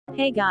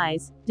Hey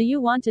guys, do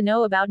you want to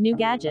know about new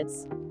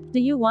gadgets?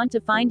 Do you want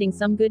to finding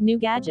some good new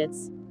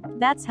gadgets?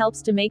 That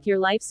helps to make your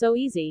life so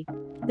easy.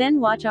 Then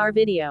watch our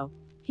video.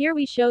 Here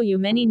we show you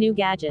many new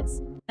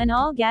gadgets. And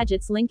all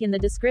gadgets link in the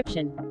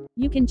description.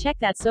 You can check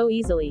that so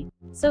easily.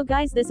 So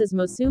guys, this is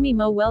Mosumi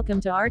Mo.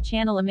 Welcome to our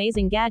channel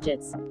Amazing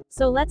Gadgets.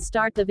 So let's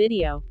start the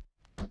video.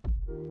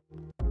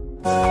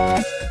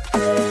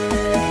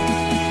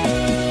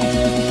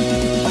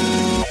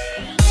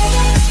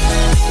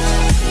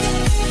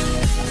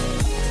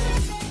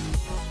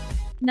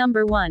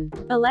 Number 1.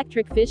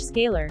 Electric fish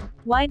scaler.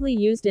 Widely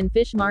used in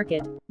fish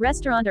market,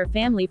 restaurant or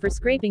family for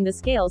scraping the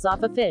scales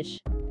off a fish.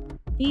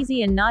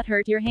 Easy and not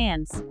hurt your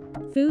hands.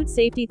 Food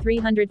safety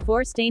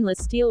 304 stainless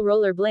steel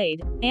roller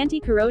blade,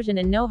 anti-corrosion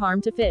and no harm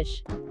to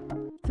fish.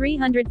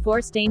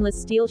 304 stainless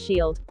steel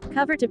shield,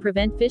 cover to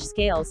prevent fish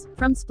scales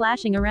from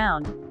splashing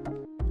around.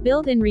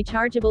 Built-in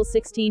rechargeable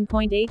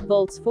 16.8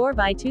 volts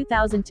 4x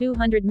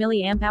 2200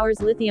 mAh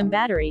lithium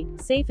battery,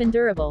 safe and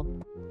durable.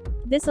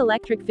 This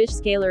electric fish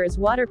scaler is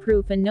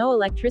waterproof and no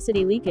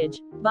electricity leakage,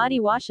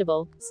 body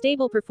washable,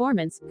 stable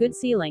performance, good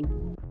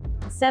sealing.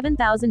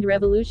 7,000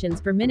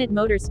 revolutions per minute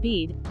motor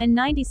speed, and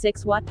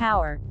 96 watt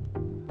power.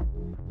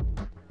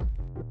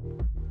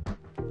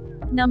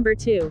 Number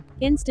 2.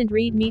 Instant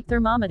read meat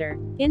thermometer.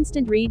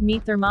 Instant read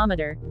meat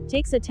thermometer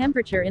takes a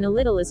temperature in a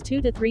little as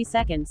 2 to 3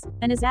 seconds,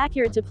 and is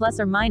accurate to plus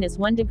or minus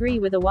 1 degree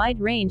with a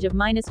wide range of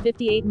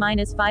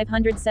 -58 -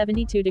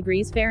 572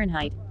 degrees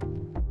Fahrenheit.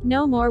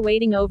 No more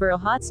waiting over a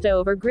hot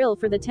stove or grill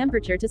for the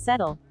temperature to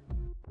settle.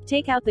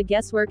 Take out the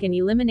guesswork and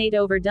eliminate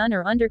overdone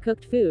or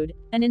undercooked food,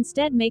 and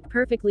instead make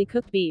perfectly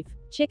cooked beef,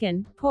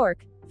 chicken,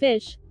 pork,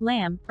 fish,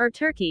 lamb, or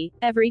turkey,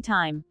 every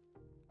time.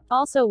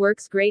 Also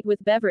works great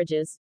with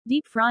beverages,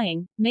 deep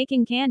frying,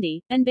 making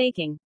candy, and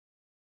baking.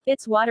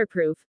 It's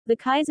waterproof. The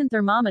Kaizen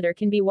thermometer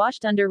can be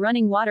washed under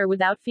running water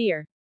without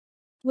fear.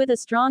 With a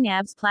strong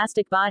ABS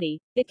plastic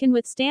body, it can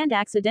withstand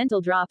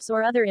accidental drops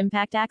or other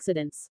impact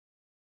accidents.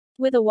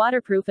 With a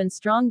waterproof and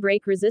strong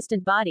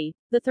break-resistant body,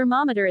 the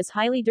thermometer is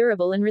highly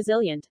durable and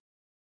resilient.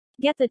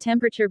 Get the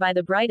temperature by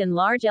the bright and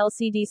large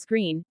LCD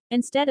screen,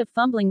 instead of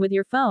fumbling with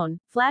your phone,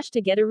 flash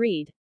to get a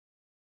read.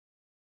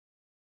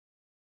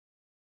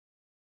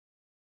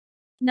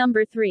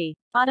 Number 3.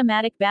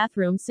 Automatic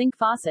bathroom sink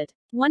faucet.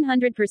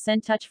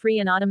 100% touch-free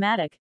and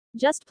automatic.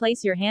 Just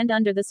place your hand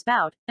under the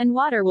spout, and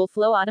water will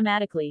flow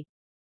automatically.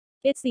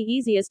 It's the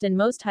easiest and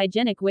most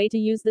hygienic way to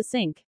use the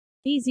sink.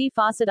 Easy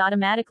faucet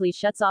automatically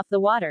shuts off the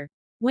water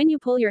when you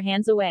pull your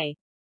hands away.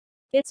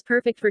 It's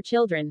perfect for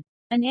children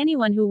and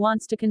anyone who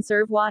wants to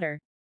conserve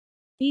water.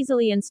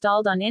 Easily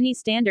installed on any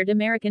standard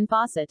American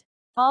faucet.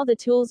 All the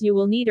tools you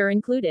will need are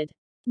included.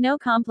 No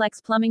complex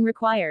plumbing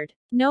required.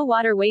 No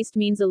water waste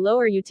means a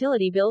lower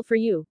utility bill for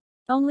you.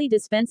 Only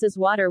dispenses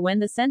water when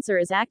the sensor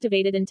is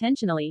activated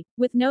intentionally,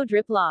 with no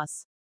drip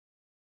loss.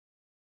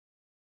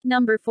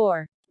 Number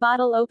 4.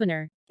 Bottle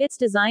opener. It's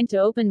designed to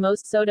open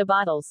most soda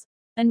bottles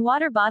and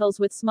water bottles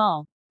with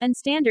small and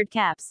standard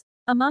caps,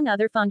 among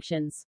other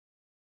functions.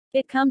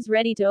 It comes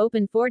ready to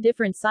open 4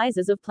 different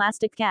sizes of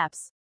plastic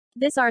caps.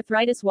 This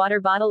arthritis water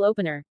bottle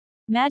opener,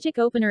 Magic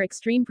Opener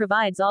Extreme,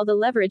 provides all the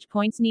leverage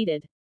points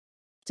needed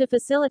to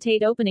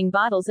facilitate opening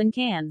bottles and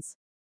cans.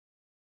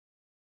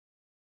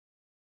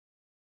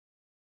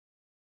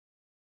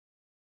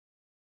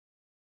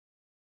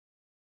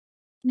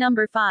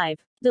 Number 5.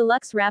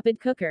 Deluxe Rapid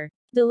Cooker.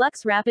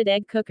 Deluxe Rapid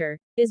Egg Cooker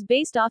is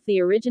based off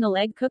the original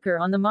egg cooker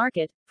on the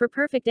market, for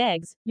perfect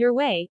eggs, your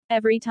way,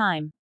 every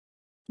time.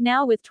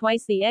 Now with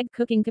twice the egg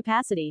cooking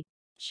capacity.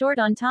 Short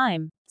on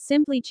time.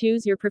 Simply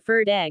choose your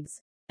preferred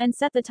eggs and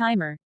set the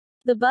timer.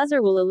 The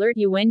buzzer will alert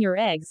you when your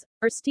eggs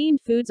or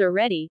steamed foods are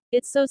ready.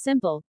 It's so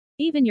simple.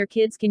 Even your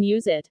kids can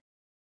use it.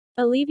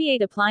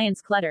 Alleviate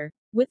appliance clutter.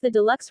 With the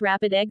Deluxe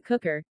Rapid Egg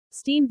Cooker,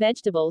 steam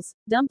vegetables,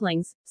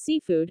 dumplings,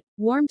 seafood,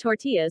 warm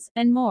tortillas,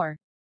 and more.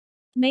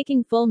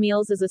 Making full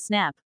meals is a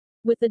snap.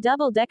 With the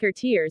double-decker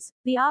tiers,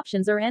 the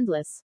options are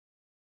endless.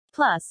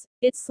 Plus,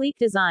 its sleek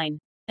design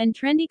and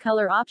trendy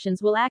color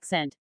options will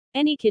accent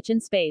any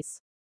kitchen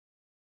space.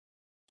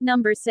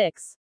 Number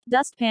 6.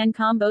 Dustpan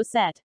Combo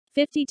Set.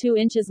 52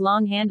 inches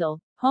long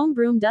handle, home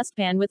broom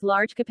dustpan with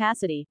large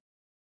capacity.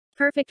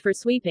 Perfect for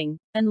sweeping,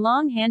 and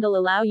long handle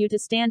allow you to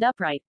stand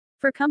upright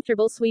for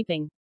comfortable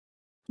sweeping.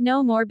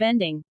 No more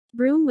bending.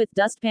 Broom with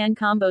Dustpan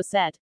Combo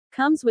Set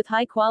comes with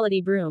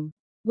high-quality broom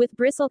with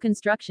bristle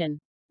construction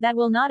that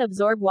will not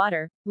absorb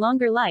water,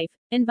 longer life,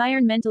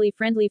 environmentally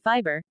friendly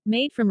fiber,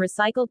 made from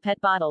recycled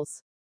PET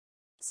bottles.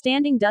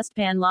 Standing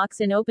dustpan locks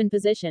in open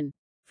position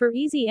for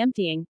easy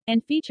emptying,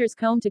 and features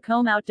comb to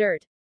comb out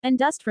dirt and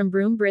dust from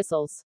broom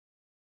bristles.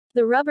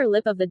 The rubber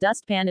lip of the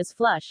dustpan is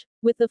flush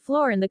with the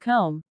floor, and the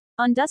comb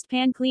on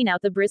dustpan clean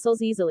out the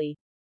bristles easily.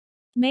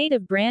 Made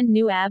of brand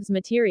new ABS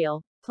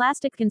material,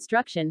 plastic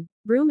construction,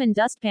 broom and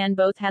dustpan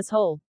both has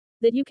hole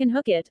that you can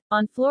hook it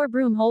on floor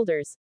broom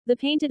holders. The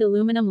painted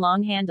aluminum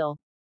long handle.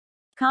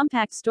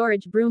 Compact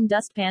storage broom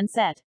dustpan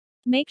set.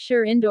 Make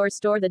sure indoor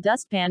store the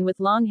dustpan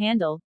with long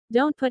handle.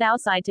 Don't put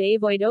outside to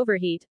avoid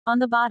overheat, on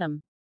the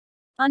bottom.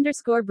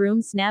 Underscore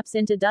broom snaps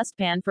into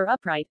dustpan for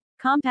upright,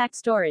 compact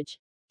storage.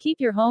 Keep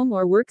your home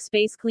or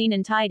workspace clean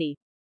and tidy.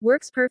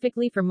 Works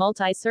perfectly for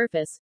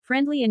multi-surface,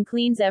 friendly and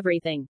cleans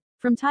everything.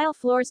 From tile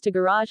floors to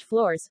garage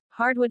floors,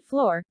 hardwood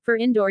floor, for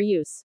indoor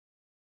use.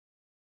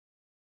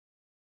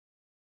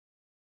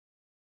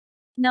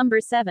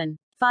 Number 7.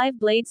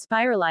 5-blade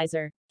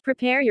Spiralizer.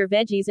 Prepare your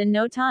veggies in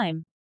no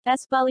time.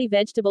 Espali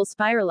Vegetable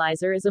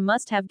Spiralizer is a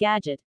must-have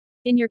gadget.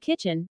 In your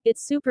kitchen,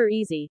 it's super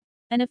easy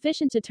and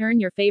efficient to turn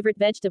your favorite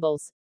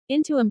vegetables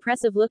into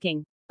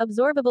impressive-looking,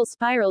 absorbable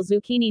spiral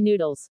zucchini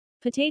noodles,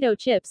 potato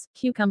chips,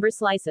 cucumber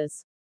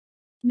slices.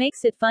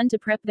 Makes it fun to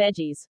prep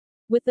veggies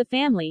with the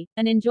family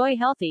and enjoy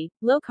healthy,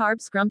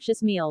 low-carb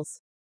scrumptious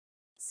meals.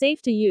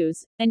 Safe to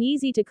use and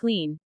easy to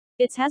clean.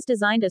 It has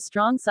designed a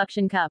strong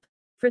suction cup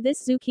for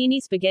this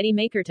zucchini spaghetti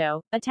maker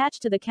toe,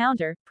 attached to the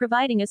counter,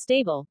 providing a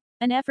stable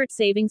and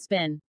effort-saving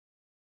spin.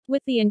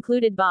 With the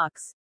included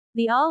box,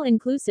 the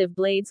all-inclusive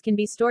blades can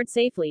be stored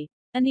safely,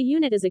 and the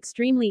unit is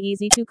extremely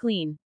easy to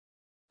clean.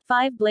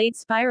 5-blade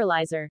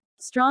Spiralizer.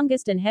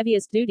 Strongest and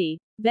heaviest duty,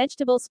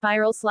 vegetable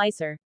spiral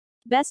slicer.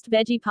 Best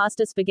veggie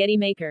pasta spaghetti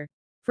maker.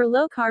 For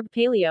low-carb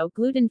paleo,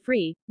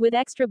 gluten-free, with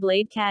extra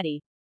blade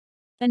caddy.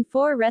 And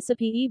 4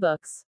 recipe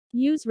ebooks.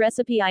 Use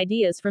recipe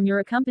ideas from your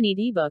accompanied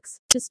ebooks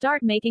to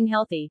start making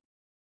healthy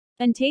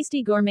and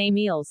tasty gourmet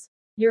meals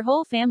your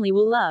whole family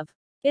will love.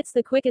 It's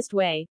the quickest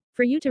way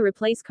for you to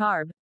replace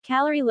carb,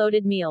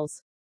 calorie-loaded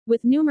meals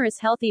with numerous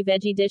healthy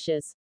veggie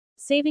dishes,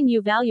 saving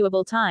you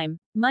valuable time,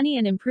 money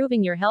and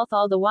improving your health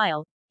all the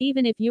while,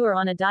 even if you are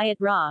on a diet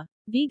raw,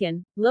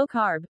 vegan,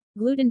 low-carb,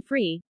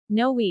 gluten-free,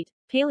 no wheat,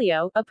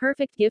 paleo, a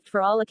perfect gift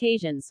for all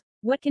occasions.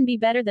 What can be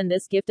better than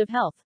this gift of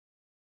health?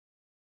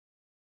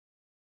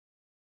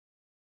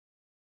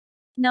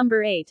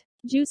 Number 8.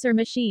 Juicer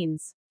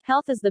machines.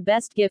 Health is the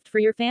best gift for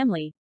your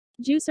family.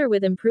 Juicer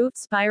with improved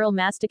spiral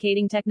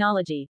masticating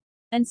technology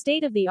and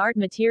state-of-the-art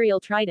material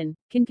Triton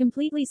can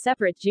completely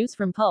separate juice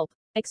from pulp,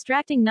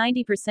 extracting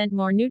 90%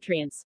 more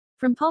nutrients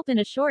from pulp in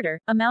a shorter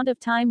amount of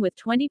time with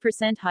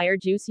 20% higher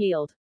juice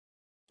yield.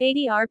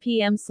 80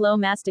 RPM slow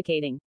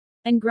masticating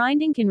and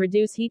grinding can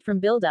reduce heat from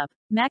buildup,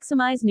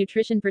 maximize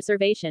nutrition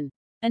preservation,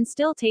 and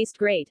still taste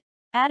great.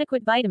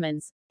 Adequate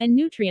vitamins and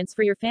nutrients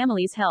for your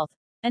family's health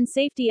and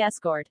safety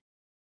escort.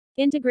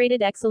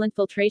 Integrated excellent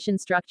filtration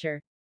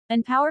structure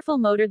and powerful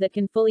motor that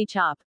can fully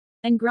chop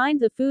and grind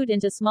the food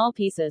into small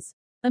pieces,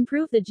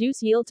 improve the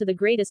juice yield to the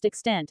greatest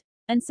extent,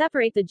 and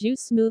separate the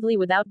juice smoothly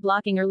without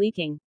blocking or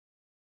leaking.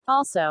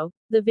 Also,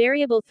 the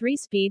variable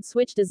 3-speed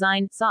switch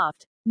designed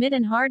soft, mid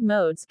and hard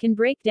modes can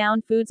break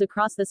down foods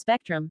across the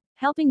spectrum,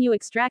 helping you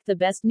extract the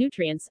best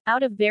nutrients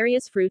out of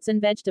various fruits and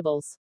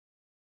vegetables.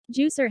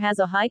 Juicer has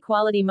a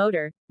high-quality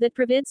motor that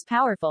provides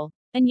powerful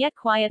and yet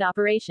quiet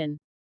operation.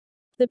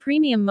 The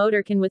premium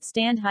motor can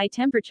withstand high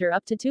temperature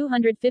up to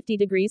 250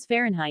 degrees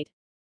Fahrenheit.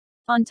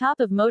 On top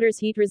of motor's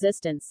heat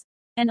resistance,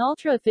 an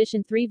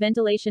ultra-efficient 3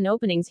 ventilation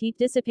openings heat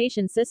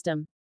dissipation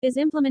system is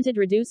implemented to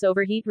reduce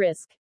overheat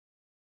risk.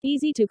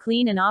 Easy to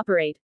clean and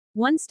operate.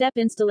 One-step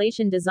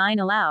installation design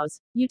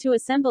allows you to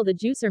assemble the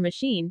juicer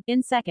machine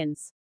in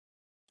seconds.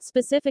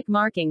 Specific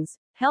markings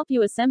help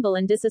you assemble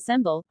and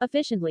disassemble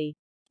efficiently.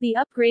 The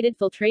upgraded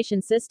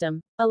filtration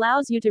system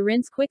allows you to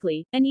rinse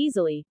quickly and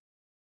easily.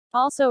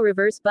 Also,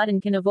 reverse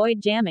button can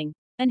avoid jamming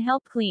and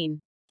help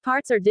clean.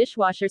 Parts are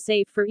dishwasher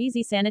safe for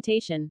easy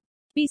sanitation.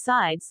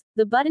 Besides,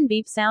 the button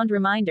beep sound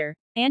reminder,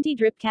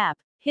 anti-drip cap,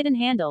 hidden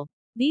handle.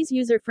 These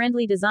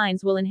user-friendly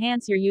designs will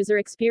enhance your user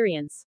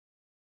experience.